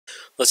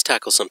Let's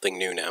tackle something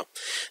new now.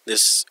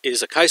 This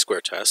is a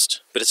chi-square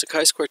test, but it's a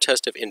chi-square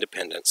test of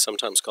independence,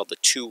 sometimes called the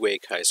two-way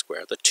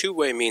chi-square. The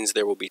two-way means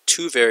there will be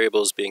two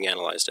variables being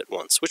analyzed at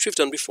once, which we've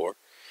done before,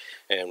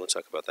 and we'll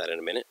talk about that in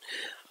a minute.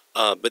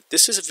 But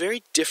this is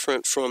very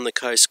different from the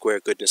chi-square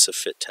goodness of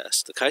fit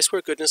test. The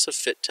chi-square goodness of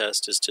fit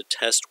test is to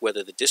test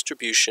whether the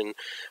distribution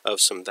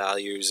of some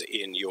values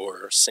in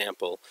your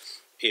sample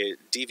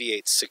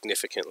deviates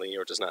significantly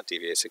or does not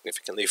deviate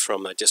significantly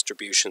from a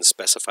distribution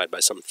specified by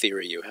some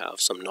theory you have,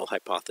 some null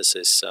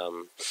hypothesis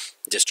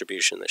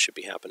distribution that should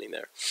be happening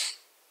there.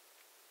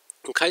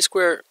 The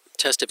chi-square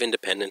test of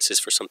independence is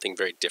for something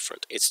very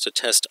different. It's to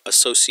test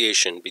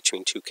association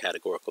between two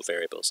categorical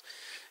variables.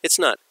 It's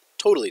not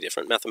totally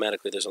different.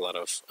 Mathematically, there's a lot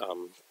of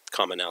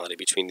commonality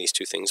between these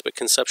two things, but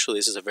conceptually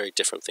this is a very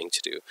different thing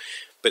to do.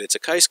 But it's a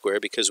chi-square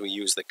because we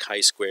use the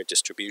chi-square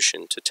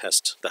distribution to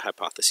test the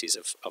hypotheses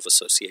of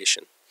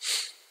association.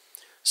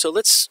 So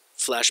let's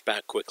flash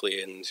back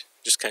quickly and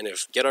just kind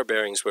of get our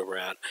bearings where we're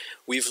at.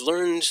 We've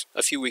learned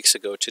a few weeks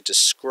ago to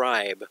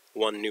describe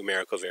one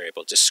numerical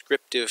variable,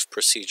 descriptive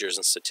procedures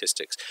and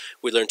statistics.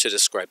 We learned to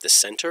describe the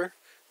center,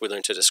 we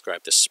learned to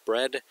describe the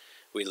spread,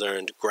 we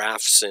learned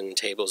graphs and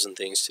tables and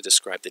things to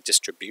describe the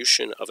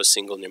distribution of a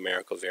single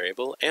numerical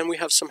variable, and we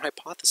have some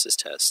hypothesis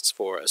tests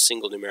for a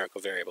single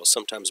numerical variable,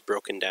 sometimes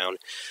broken down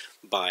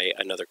by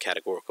another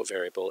categorical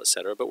variable,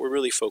 etc., but we're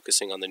really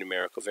focusing on the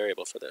numerical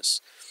variable for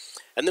this.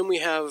 And then we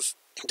have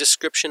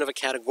description of a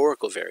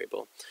categorical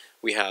variable.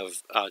 We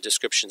have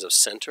descriptions of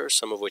center,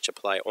 some of which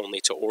apply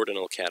only to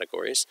ordinal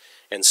categories,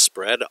 and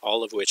spread,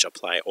 all of which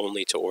apply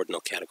only to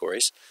ordinal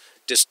categories.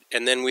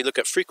 And then we look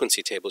at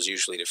frequency tables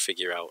usually to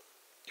figure out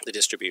the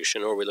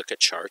distribution, or we look at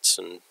charts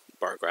and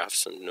bar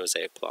graphs and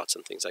mosaic plots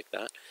and things like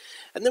that.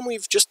 And then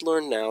we've just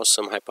learned now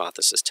some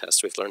hypothesis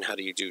tests. We've learned how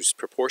to use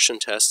proportion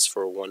tests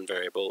for one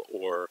variable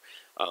or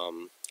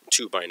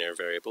two binary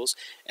variables,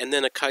 and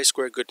then a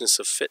chi-square goodness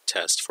of fit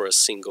test for a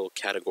single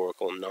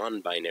categorical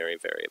non-binary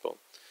variable.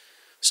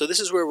 So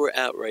this is where we're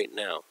at right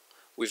now.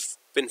 We've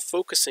been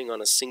focusing on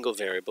a single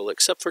variable,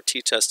 except for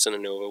t-tests and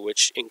ANOVA,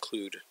 which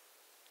include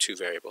two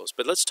variables.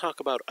 But let's talk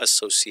about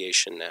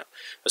association now.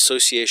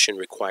 Association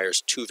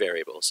requires two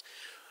variables.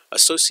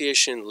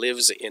 Association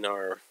lives in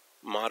our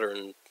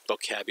modern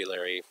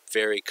vocabulary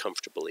very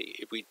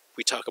comfortably.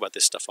 We talk about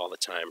this stuff all the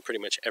time. Pretty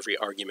much every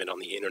argument on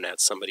the internet,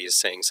 somebody is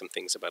saying some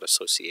things about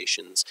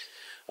associations.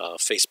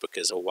 Facebook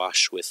is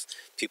awash with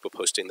people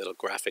posting little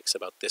graphics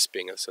about this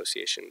being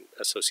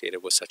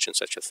associated with such and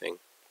such a thing.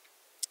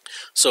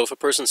 So if a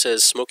person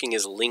says smoking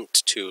is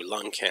linked to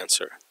lung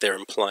cancer, they're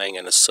implying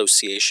an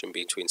association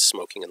between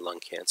smoking and lung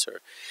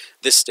cancer.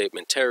 This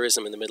statement,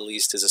 terrorism in the Middle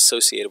East is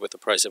associated with the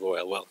price of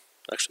oil. Well,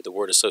 actually the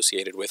word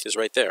associated with is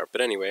right there.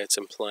 But anyway, it's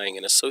implying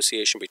an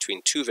association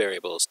between two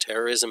variables,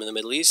 terrorism in the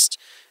Middle East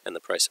and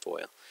the price of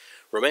oil.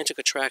 Romantic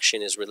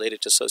attraction is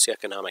related to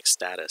socioeconomic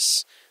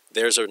status.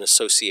 There's an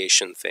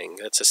association thing.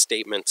 That's a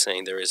statement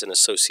saying there is an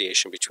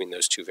association between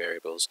those two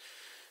variables.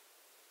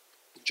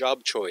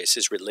 Job choice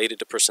is related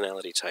to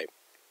personality type.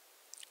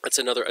 That's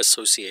another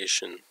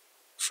association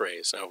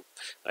phrase. Now,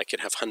 I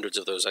could have hundreds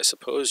of those, I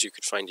suppose. You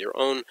could find your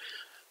own.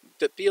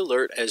 But be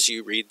alert as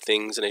you read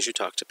things and as you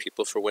talk to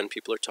people for when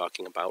people are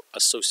talking about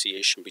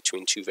association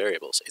between two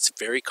variables. It's a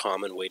very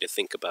common way to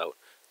think about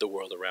the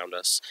world around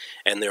us.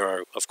 And there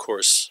are, of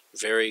course,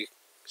 very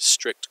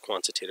strict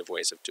quantitative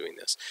ways of doing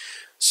this.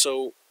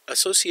 So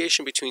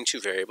association between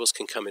two variables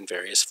can come in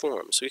various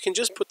forms. So you can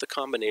just put the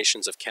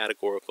combinations of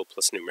categorical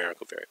plus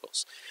numerical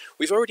variables.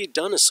 We've already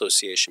done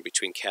association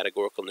between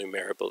categorical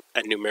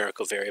and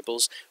numerical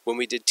variables when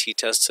we did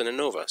t-tests and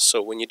ANOVA.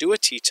 So when you do a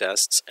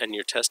t-test and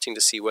you're testing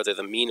to see whether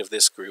the mean of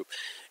this group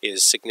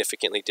is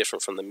significantly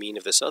different from the mean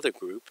of this other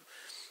group,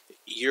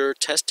 you're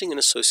testing an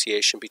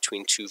association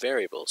between two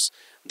variables.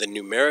 The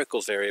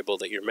numerical variable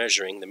that you're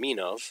measuring the mean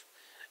of,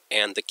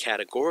 and the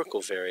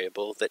categorical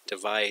variable that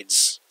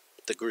divides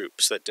the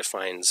groups, that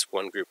defines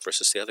one group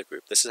versus the other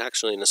group. This is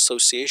actually an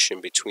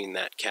association between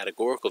that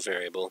categorical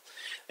variable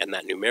and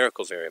that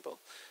numerical variable.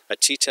 A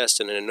t-test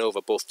and an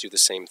ANOVA both do the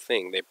same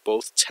thing. They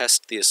both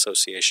test the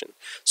association.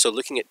 So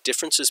looking at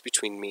differences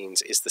between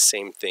means is the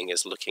same thing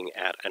as looking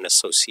at an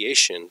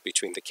association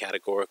between the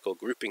categorical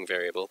grouping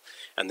variable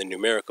and the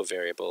numerical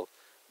variable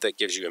that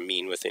gives you a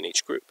mean within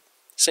each group.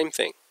 Same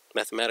thing.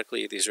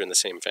 Mathematically, these are in the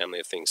same family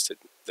of things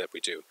that we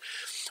do.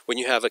 When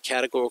you have a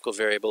categorical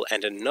variable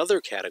and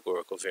another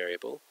categorical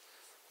variable,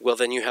 well,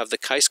 then you have the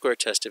chi-square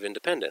test of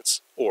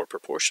independence, or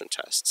proportion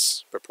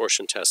tests.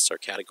 Proportion tests are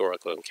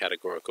categorical and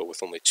categorical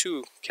with only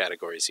two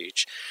categories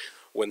each.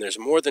 When there's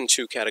more than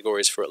two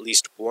categories for at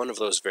least one of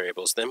those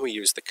variables, then we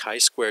use the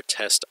chi-square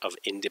test of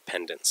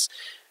independence,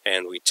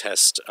 and we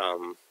test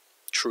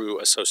true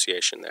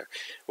association there.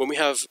 When we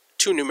have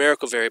two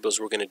numerical variables,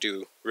 we're going to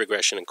do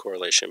regression and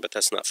correlation, but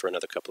that's not for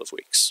another couple of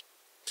weeks.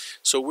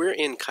 So we're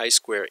in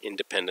chi-square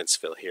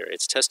Independenceville here.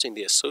 It's testing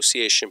the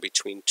association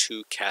between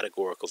two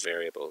categorical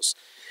variables.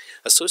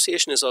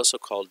 Association is also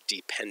called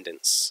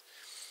dependence.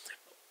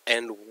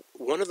 And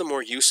one of the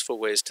more useful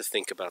ways to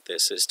think about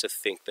this is to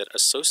think that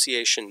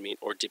association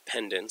or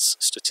dependence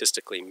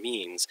statistically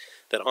means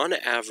that on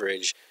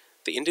average,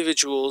 the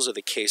individuals or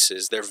the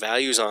cases, their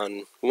values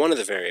on one of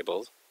the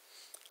variables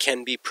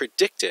can be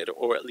predicted,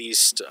 or at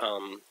least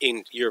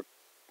in your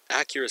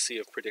accuracy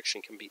of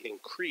prediction can be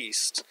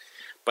increased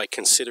by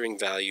considering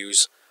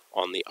values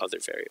on the other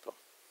variable.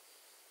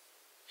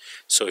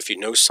 So if you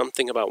know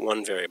something about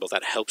one variable,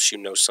 that helps you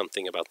know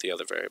something about the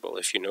other variable.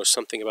 If you know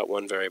something about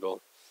one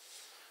variable,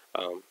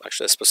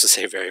 actually I was supposed to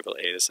say variable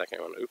A, the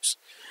second one, oops.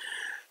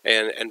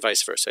 And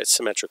vice versa, it's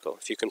symmetrical.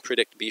 If you can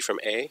predict B from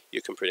A,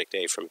 you can predict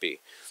A from B.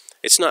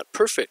 It's not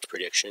perfect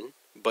prediction,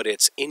 but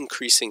it's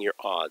increasing your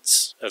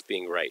odds of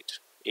being right,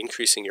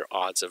 increasing your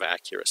odds of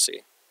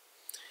accuracy.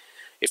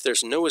 If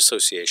there's no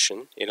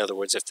association, in other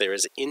words, if there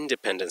is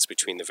independence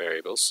between the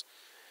variables,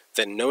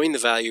 then knowing the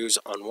values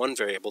on one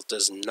variable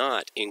does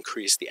not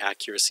increase the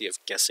accuracy of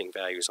guessing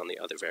values on the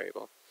other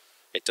variable.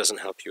 It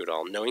doesn't help you at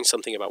all. Knowing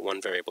something about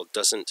one variable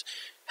doesn't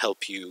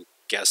help you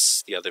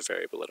guess the other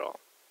variable at all.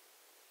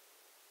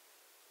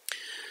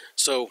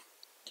 So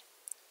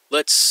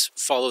let's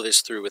follow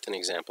this through with an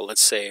example.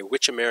 Let's say,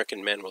 which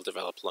American men will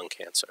develop lung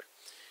cancer?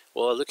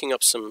 Well, looking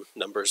up some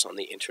numbers on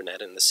the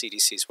internet and the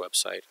CDC's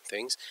website and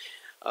things,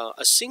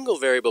 a single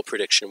variable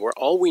prediction where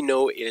all we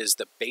know is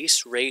the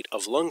base rate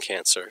of lung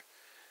cancer.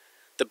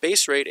 The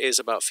base rate is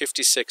about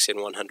 56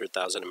 in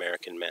 100,000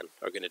 American men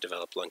are going to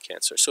develop lung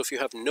cancer. So if you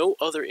have no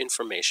other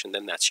information,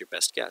 then that's your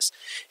best guess.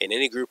 In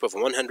any group of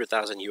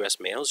 100,000 US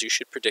males, you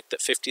should predict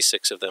that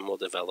 56 of them will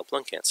develop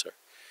lung cancer.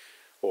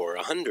 Or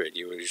 100,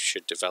 you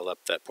should develop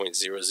that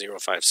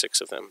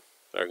 0.0056 of them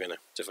are going to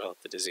develop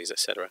the disease,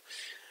 etc.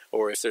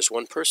 Or if there's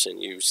one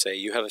person, you say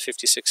you have a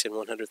 56 in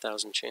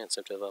 100,000 chance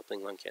of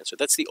developing lung cancer.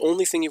 That's the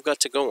only thing you've got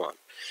to go on.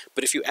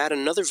 But if you add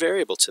another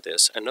variable to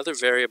this, another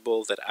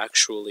variable that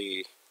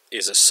actually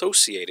is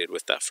associated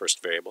with that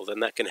first variable, then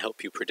that can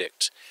help you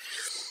predict.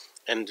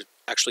 And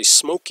actually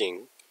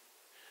smoking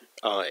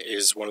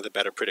is one of the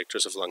better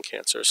predictors of lung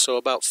cancer. So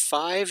about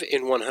 5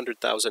 in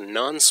 100,000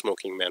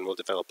 non-smoking men will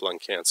develop lung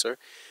cancer,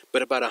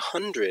 but about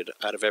 100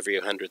 out of every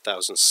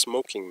 100,000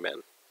 smoking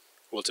men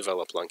will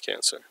develop lung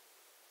cancer.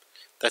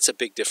 That's a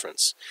big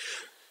difference.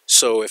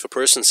 So if a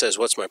person says,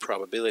 what's my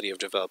probability of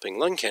developing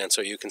lung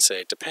cancer, you can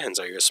say, it depends,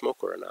 are you a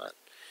smoker or not?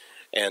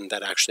 And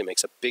that actually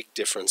makes a big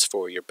difference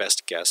for your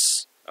best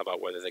guess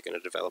about whether they're going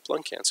to develop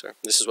lung cancer.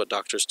 This is what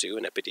doctors do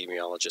and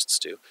epidemiologists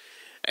do.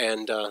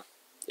 And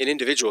in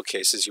individual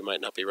cases, you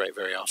might not be right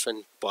very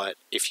often, but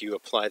if you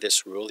apply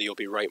this rule, you'll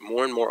be right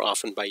more and more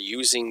often by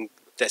using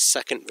the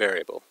second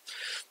variable.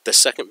 The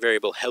second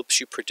variable helps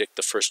you predict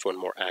the first one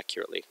more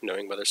accurately.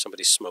 Knowing whether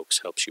somebody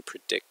smokes helps you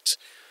predict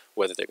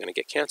whether they're going to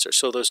get cancer.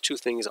 So those two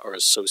things are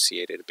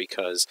associated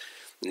because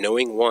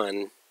knowing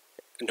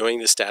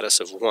the status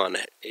of one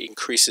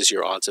increases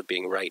your odds of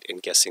being right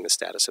and guessing the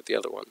status of the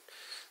other one.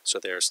 So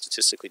they're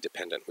statistically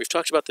dependent. We've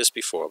talked about this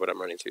before, but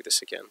I'm running through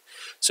this again.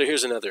 So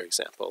here's another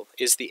example.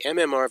 Is the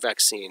MMR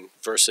vaccine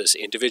versus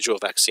individual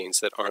vaccines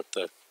that aren't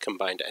the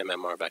combined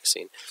MMR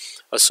vaccine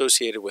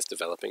associated with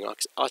developing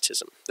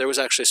autism? There was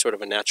actually sort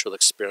of a natural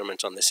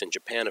experiment on this in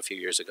Japan a few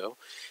years ago.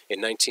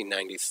 In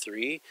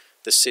 1993,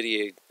 the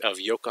city of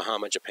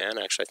Yokohama, Japan,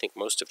 actually I think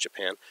most of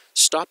Japan,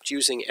 stopped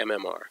using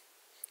MMR.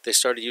 They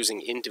started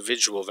using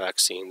individual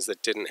vaccines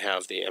that didn't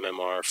have the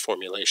MMR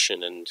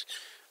formulation, and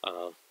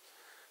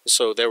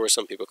so there were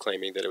some people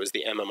claiming that it was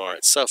the MMR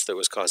itself that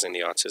was causing the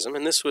autism,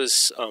 and this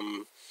was,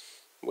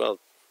 well,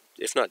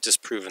 if not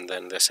disproven,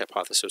 then this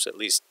hypothesis was at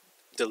least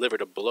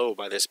delivered a blow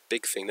by this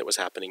big thing that was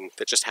happening,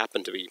 that just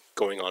happened to be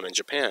going on in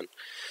Japan.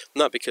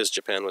 Not because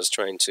Japan was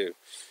trying to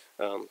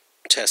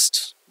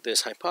test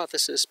this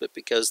hypothesis, but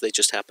because they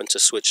just happened to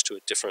switch to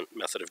a different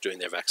method of doing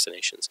their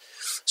vaccinations.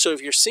 So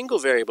if your single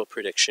variable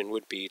prediction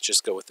would be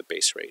just go with the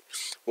base rate.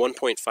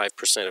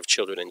 1.5% of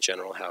children in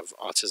general have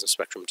autism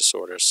spectrum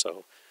disorder,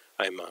 so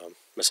I'm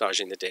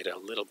massaging the data a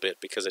little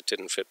bit because it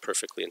didn't fit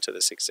perfectly into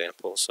this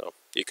example. So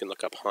you can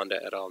look up Honda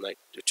et al.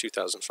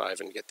 2005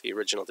 and get the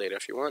original data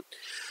if you want.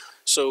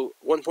 So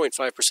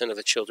 1.5% of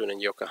the children in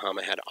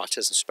Yokohama had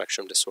autism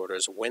spectrum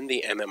disorders when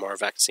the MMR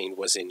vaccine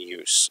was in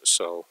use.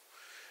 So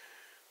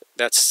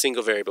that's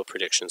single variable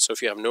prediction. So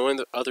if you have no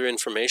other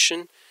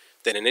information,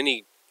 then in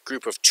any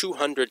group of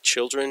 200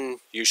 children,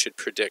 you should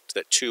predict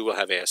that 2 will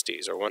have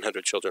ASDs, or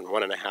 100 children,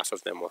 1.5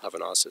 of them will have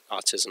an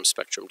autism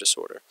spectrum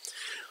disorder.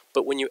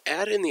 But when you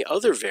add in the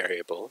other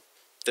variable,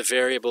 the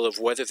variable of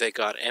whether they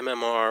got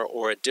MMR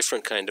or a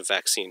different kind of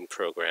vaccine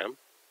program,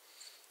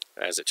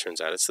 as it turns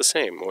out, it's the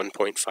same.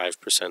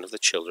 1.5% of the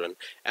children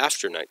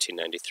after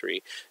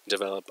 1993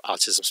 develop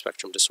autism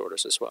spectrum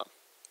disorders as well.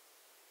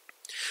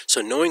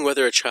 So knowing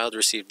whether a child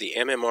received the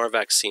MMR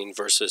vaccine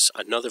versus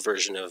another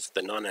version of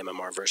the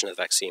non-MMR version of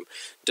the vaccine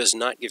does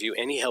not give you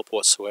any help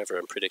whatsoever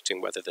in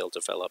predicting whether they'll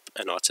develop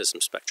an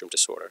autism spectrum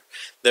disorder.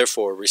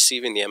 Therefore,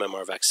 receiving the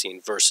MMR vaccine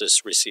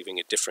versus receiving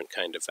a different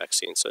kind of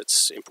vaccine, so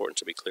it's important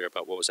to be clear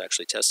about what was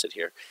actually tested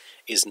here,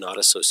 is not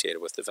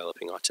associated with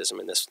developing autism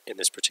in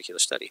this particular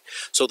study.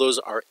 So those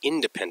are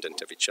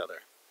independent of each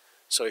other.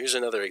 So here's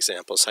another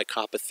example,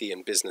 psychopathy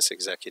in business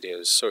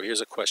executives. So here's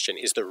a question,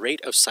 is the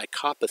rate of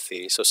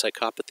psychopathy, so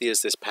psychopathy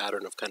is this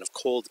pattern of kind of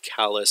cold,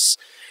 callous,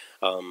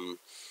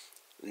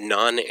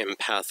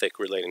 non-empathic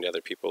relating to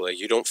other people. Like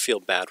you don't feel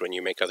bad when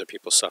you make other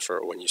people suffer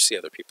or when you see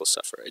other people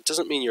suffer. It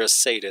doesn't mean you're a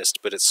sadist,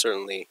 but it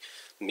certainly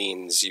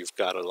means you've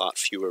got a lot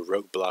fewer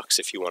roadblocks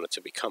if you wanted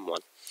to become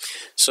one.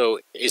 So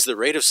is the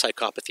rate of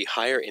psychopathy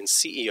higher in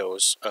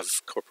CEOs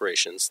of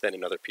corporations than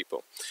in other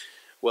people?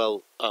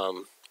 Well,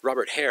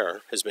 Robert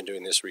Hare has been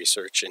doing this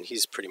research, and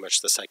he's pretty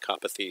much the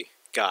psychopathy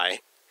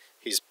guy.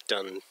 He's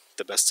done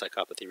the best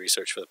psychopathy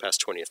research for the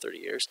past 20 or 30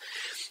 years.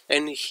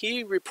 And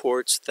he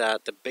reports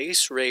that the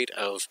base rate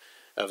of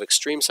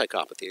extreme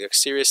psychopathy, like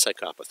serious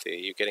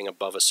psychopathy, you're getting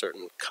above a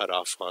certain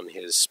cutoff on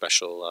his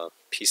special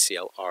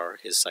PCLR,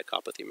 his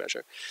psychopathy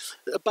measure.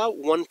 About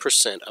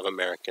 1% of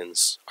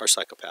Americans are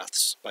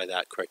psychopaths by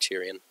that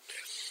criterion.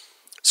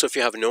 So if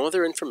you have no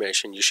other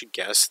information, you should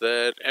guess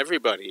that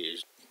everybody,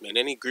 in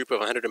any group of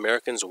 100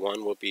 Americans,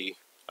 one will be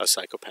a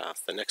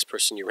psychopath. The next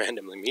person you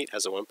randomly meet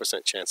has a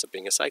 1% chance of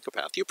being a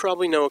psychopath. You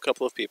probably know a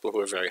couple of people who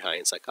are very high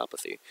in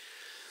psychopathy.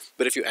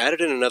 But if you added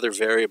in another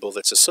variable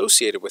that's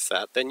associated with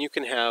that, then you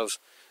can have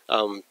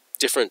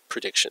different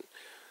prediction.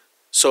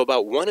 So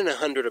about 1 in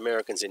 100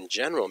 Americans in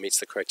general meets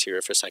the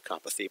criteria for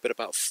psychopathy, but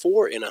about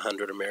 4 in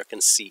 100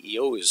 American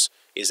CEOs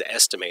is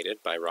estimated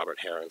by Robert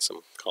Hare and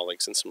some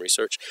colleagues in some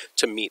research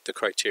to meet the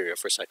criteria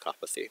for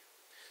psychopathy.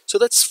 So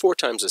that's 4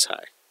 times as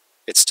high.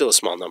 It's still a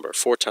small number.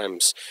 4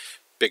 times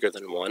bigger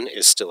than 1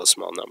 is still a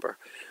small number.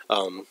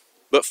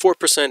 But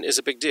 4% is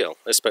a big deal,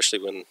 especially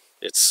when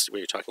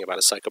you're talking about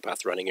a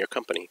psychopath running your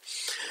company.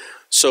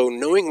 So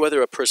knowing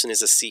whether a person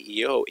is a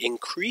CEO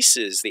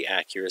increases the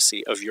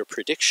accuracy of your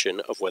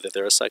prediction of whether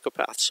they're a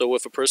psychopath. So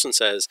if a person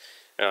says,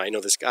 I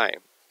know this guy,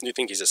 you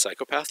think he's a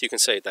psychopath? You can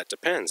say, that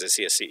depends. Is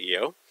he a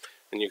CEO?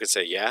 And you could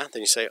say, yeah.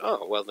 Then you say,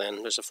 oh, well,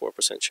 then there's a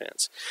 4%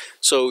 chance.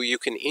 So you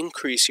can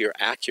increase your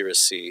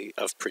accuracy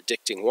of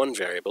predicting one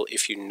variable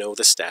if you know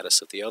the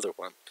status of the other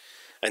one.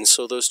 And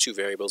so those two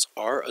variables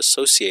are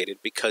associated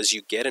because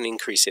you get an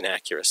increase in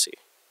accuracy.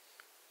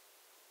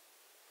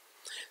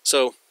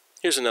 So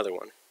here's another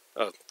one.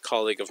 A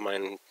colleague of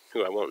mine,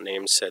 who I won't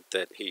name, said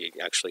that he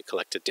actually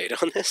collected data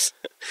on this.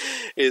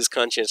 Is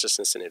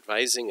conscientiousness in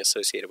advising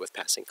associated with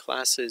passing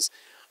classes?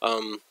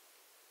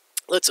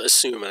 Let's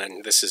assume,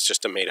 and this is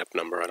just a made-up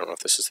number, I don't know if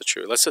this is the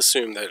true, let's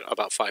assume that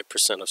about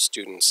 5% of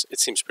students, it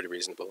seems pretty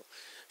reasonable,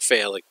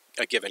 fail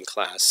a given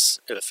class,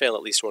 fail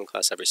at least one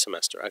class every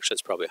semester. Actually,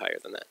 it's probably higher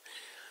than that.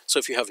 So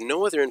if you have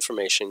no other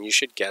information, you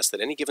should guess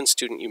that any given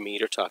student you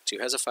meet or talk to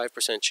has a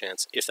 5%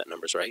 chance, if that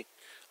number's right,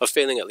 of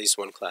failing at least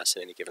one class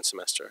in any given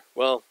semester.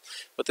 Well,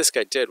 what this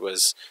guy did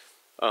was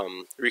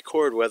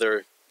record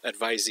whether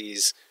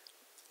advisees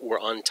were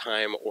on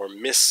time or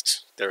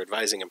missed their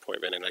advising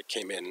appointment, and I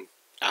came in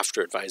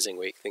after advising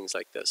week, things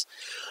like this.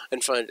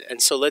 And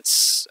so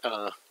let's,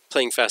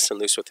 playing fast and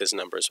loose with his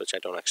numbers, which I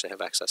don't actually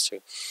have access to,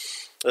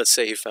 let's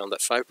say he found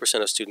that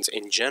 5% of students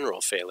in general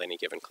fail any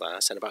given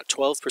class, and about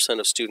 12%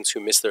 of students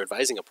who miss their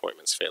advising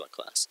appointments fail a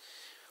class,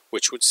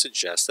 which would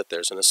suggest that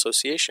there's an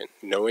association.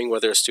 Knowing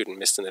whether a student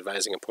missed an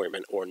advising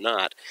appointment or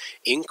not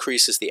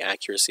increases the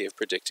accuracy of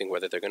predicting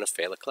whether they're going to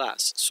fail a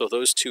class. So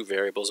those two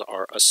variables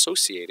are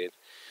associated.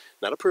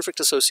 Not a perfect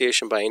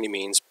association by any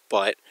means,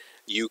 but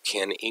you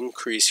can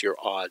increase your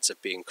odds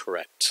of being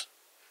correct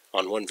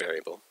on one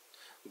variable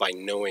by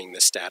knowing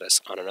the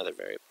status on another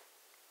variable.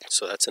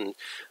 So that's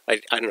I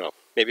don't know,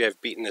 maybe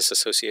I've beaten this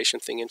association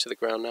thing into the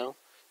ground now.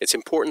 It's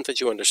important that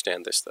you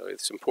understand this, though.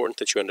 It's important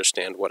that you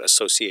understand what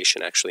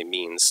association actually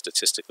means,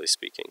 statistically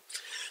speaking.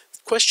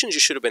 Questions you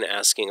should have been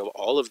asking of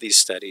all of these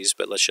studies,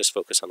 but let's just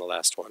focus on the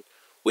last one.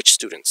 Which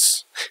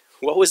students?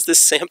 What was this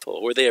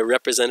sample? Were they a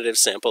representative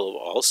sample of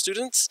all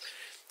students?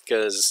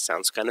 Because it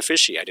sounds kind of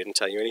fishy. I didn't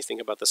tell you anything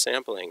about the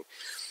sampling.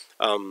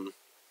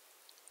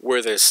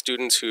 Were the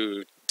students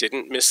who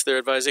didn't miss their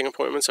advising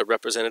appointments a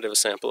representative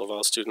sample of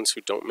all students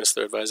who don't miss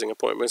their advising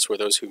appointments? Were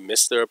those who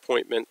missed their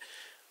appointment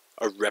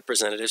a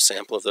representative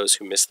sample of those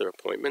who missed their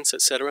appointments,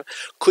 etc.?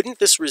 Couldn't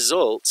this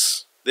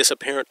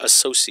apparent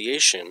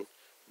association,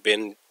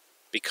 been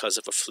because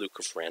of a fluke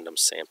of random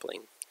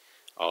sampling?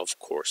 Of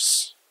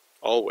course.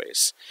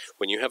 Always.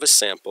 When you have a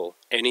sample,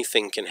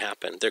 anything can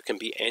happen. There can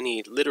be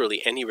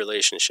literally any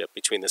relationship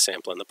between the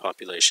sample and the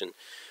population,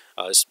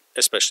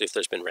 especially if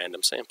there's been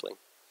random sampling.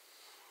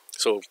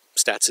 So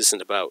stats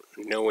isn't about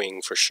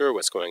knowing for sure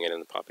what's going on in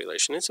the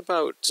population. It's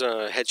about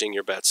hedging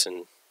your bets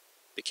and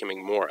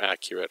becoming more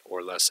accurate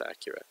or less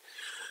accurate.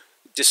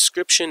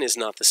 Description is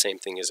not the same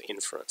thing as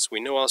inference. We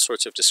know all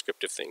sorts of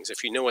descriptive things.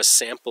 If you know a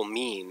sample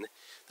mean,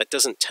 that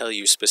doesn't tell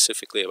you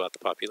specifically about the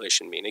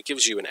population mean. It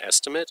gives you an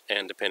estimate,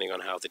 and depending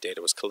on how the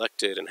data was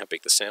collected and how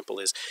big the sample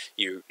is,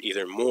 you're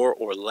either more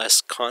or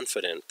less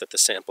confident that the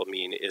sample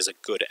mean is a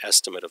good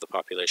estimate of the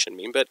population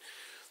mean. But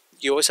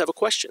you always have a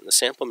question. The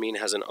sample mean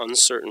has an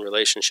uncertain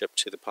relationship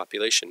to the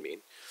population mean.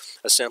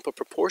 A sample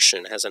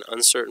proportion has an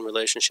uncertain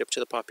relationship to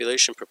the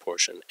population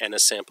proportion, and a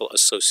sample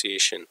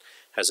association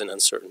has an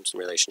uncertain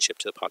relationship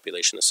to the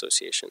population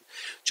association.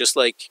 Just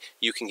like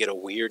you can get a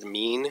weird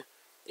mean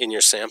in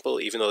your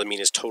sample, even though the mean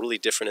is totally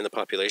different in the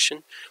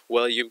population,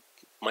 well, you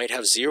might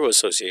have zero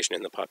association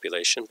in the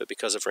population, but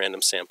because of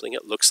random sampling,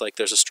 it looks like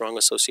there's a strong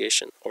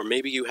association. Or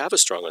maybe you have a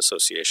strong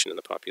association in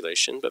the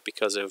population, but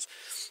because of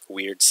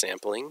weird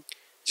sampling,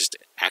 just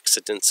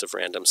accidents of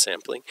random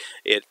sampling,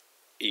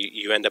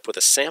 you end up with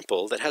a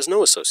sample that has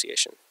no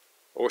association,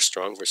 or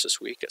strong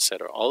versus weak,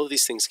 etc. All of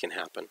these things can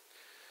happen.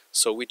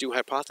 So we do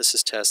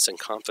hypothesis tests and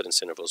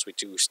confidence intervals. We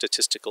do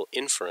statistical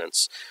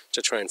inference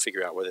to try and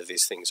figure out whether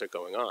these things are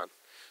going on.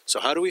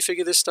 So how do we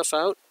figure this stuff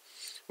out?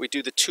 We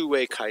do the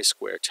two-way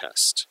chi-square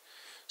test.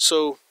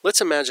 So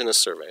let's imagine a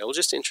survey. I'll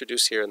just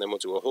introduce here, and then we'll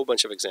do a whole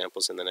bunch of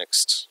examples in the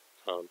next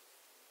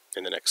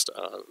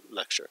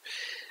lecture.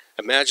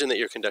 Imagine that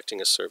you're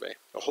conducting a survey.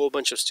 A whole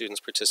bunch of students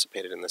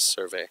participated in this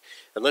survey.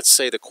 And let's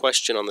say the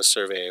question on the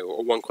survey,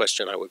 or one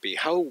question would be,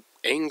 how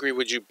angry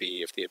would you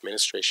be if the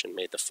administration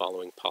made the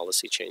following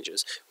policy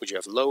changes? Would you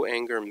have low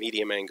anger,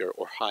 medium anger,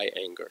 or high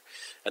anger?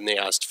 And they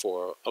asked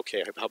for,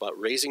 okay, how about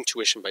raising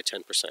tuition by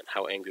 10%?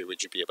 How angry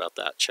would you be about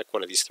that? Check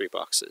one of these three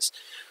boxes.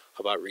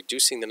 How about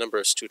reducing the number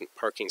of student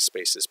parking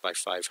spaces by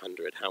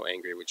 500? How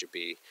angry would you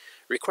be?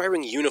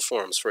 Requiring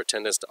uniforms for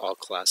attendance to all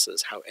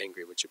classes? How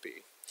angry would you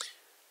be?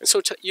 And so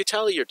you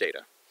tally your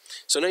data.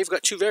 So now you've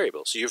got two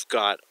variables. You've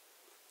got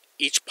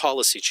each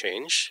policy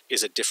change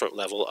is a different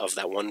level of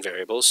that one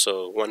variable.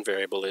 So one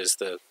variable is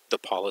the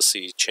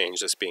policy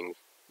change that's being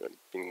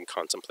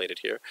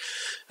contemplated here.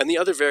 And the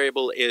other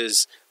variable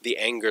is the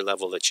anger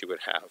level that you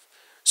would have.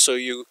 So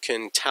you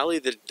can tally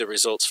the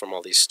results from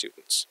all these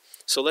students.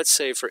 So let's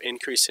say for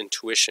increase in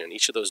tuition,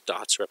 each of those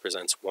dots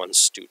represents one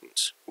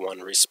student,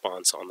 one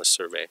response on the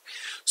survey.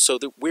 So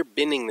we're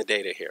binning the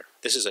data here.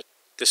 This is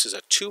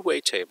a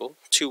two-way table,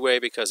 two-way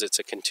because it's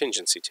a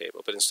contingency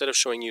table, but instead of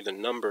showing you the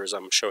numbers,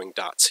 I'm showing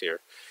dots here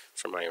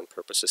for my own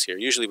purposes here.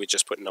 Usually we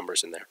just put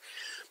numbers in there.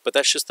 But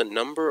that's just the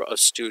number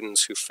of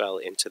students who fell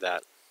into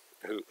that,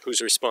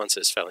 whose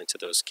responses fell into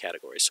those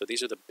categories. So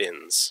these are the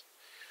bins.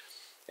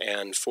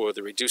 And for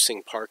the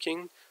reducing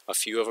parking, a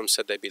few of them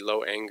said they'd be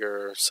low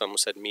anger, some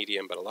said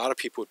medium, but a lot of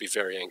people would be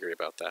very angry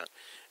about that.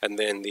 And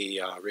then the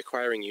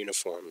requiring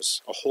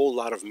uniforms, a whole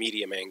lot of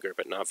medium anger,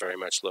 but not very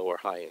much low or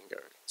high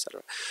anger,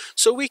 etc.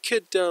 So we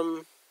could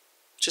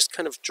just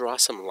kind of draw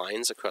some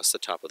lines across the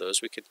top of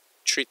those. We could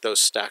treat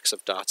those stacks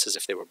of dots as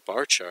if they were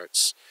bar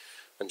charts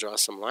and draw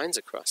some lines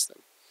across them.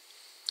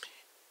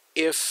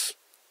 If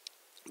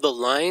the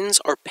lines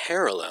are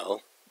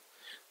parallel,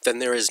 then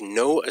there is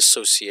no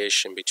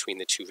association between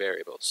the two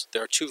variables.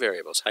 There are two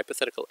variables,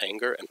 hypothetical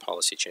anger and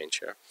policy change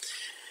here.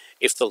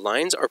 If the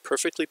lines are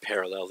perfectly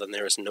parallel, then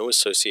there is no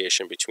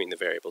association between the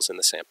variables in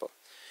the sample.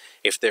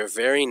 If they're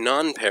very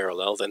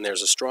non-parallel, then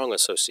there's a strong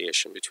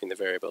association between the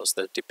variables.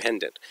 They're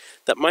dependent.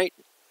 That might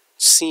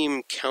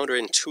seem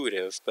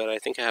counterintuitive, but I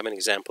think I have an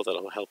example that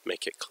will help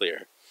make it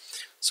clear.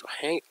 So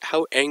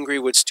how angry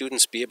would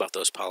students be about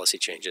those policy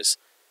changes?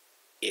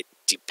 It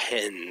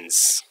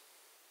depends.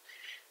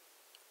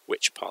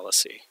 Which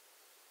policy?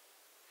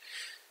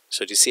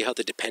 So do you see how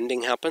the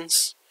depending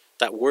happens?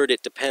 That word,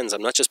 it depends.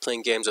 I'm not just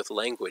playing games with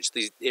language.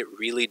 It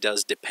really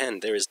does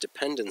depend. There is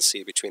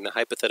dependency between the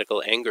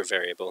hypothetical anger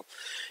variable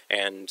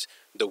and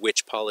the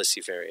which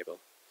policy variable.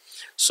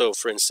 So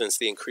for instance,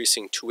 the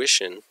increasing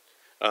tuition,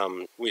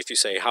 if you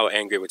say how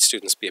angry would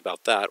students be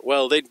about that,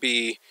 well,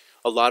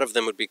 a lot of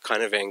them would be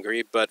kind of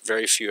angry, but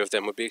very few of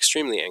them would be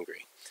extremely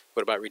angry.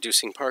 What about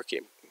reducing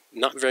parking?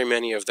 Not very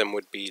many of them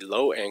would be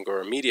low anger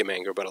or medium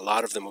anger, but a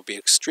lot of them would be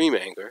extreme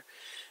anger.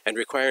 And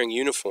requiring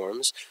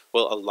uniforms,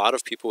 well, a lot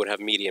of people would have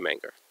medium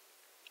anger.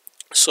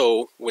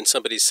 So when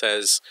somebody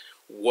says,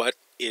 what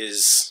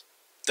is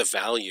the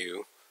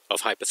value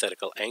of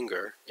hypothetical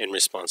anger in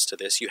response to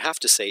this, you have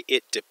to say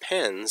it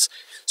depends.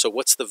 So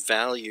what's the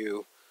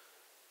value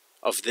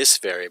of this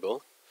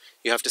variable?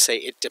 You have to say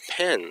it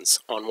depends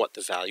on what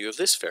the value of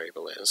this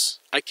variable is.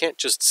 I can't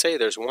just say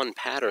there's one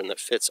pattern that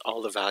fits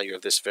all the value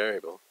of this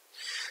variable.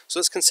 So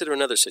let's consider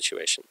another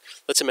situation.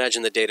 Let's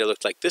imagine the data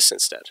looked like this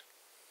instead.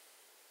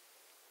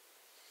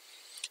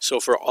 So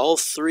for all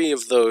three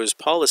of those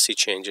policy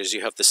changes,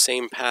 you have the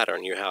same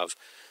pattern. You have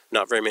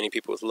not very many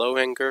people with low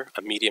anger,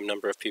 a medium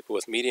number of people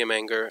with medium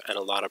anger, and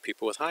a lot of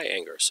people with high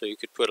anger. So you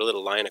could put a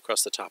little line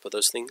across the top of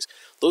those things.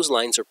 Those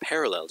lines are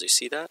parallel. Do you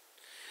see that?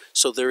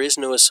 So there is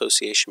no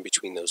association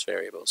between those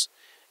variables.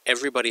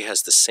 Everybody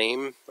has the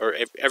same, or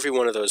every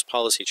one of those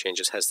policy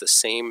changes has the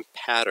same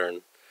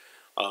pattern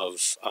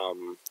of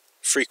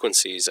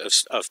frequencies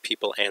of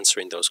people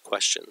answering those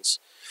questions.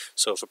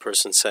 So if a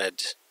person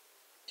said,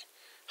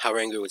 how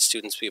angry would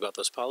students be about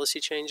those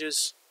policy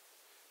changes?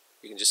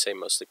 You can just say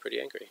mostly pretty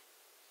angry.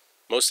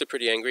 Mostly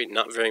pretty angry,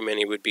 not very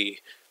many would be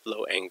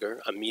low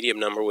anger, a medium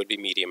number would be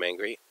medium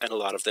angry, and a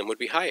lot of them would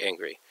be high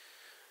angry.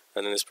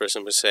 And then this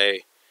person would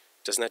say,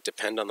 doesn't that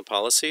depend on the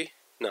policy?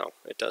 No,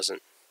 it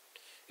doesn't.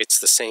 It's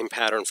the same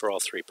pattern for all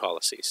three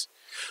policies.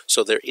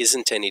 So there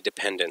isn't any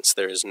dependence,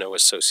 there is no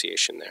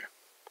association there.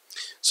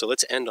 So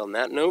let's end on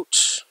that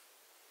note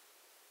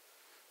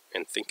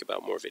and think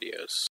about more videos.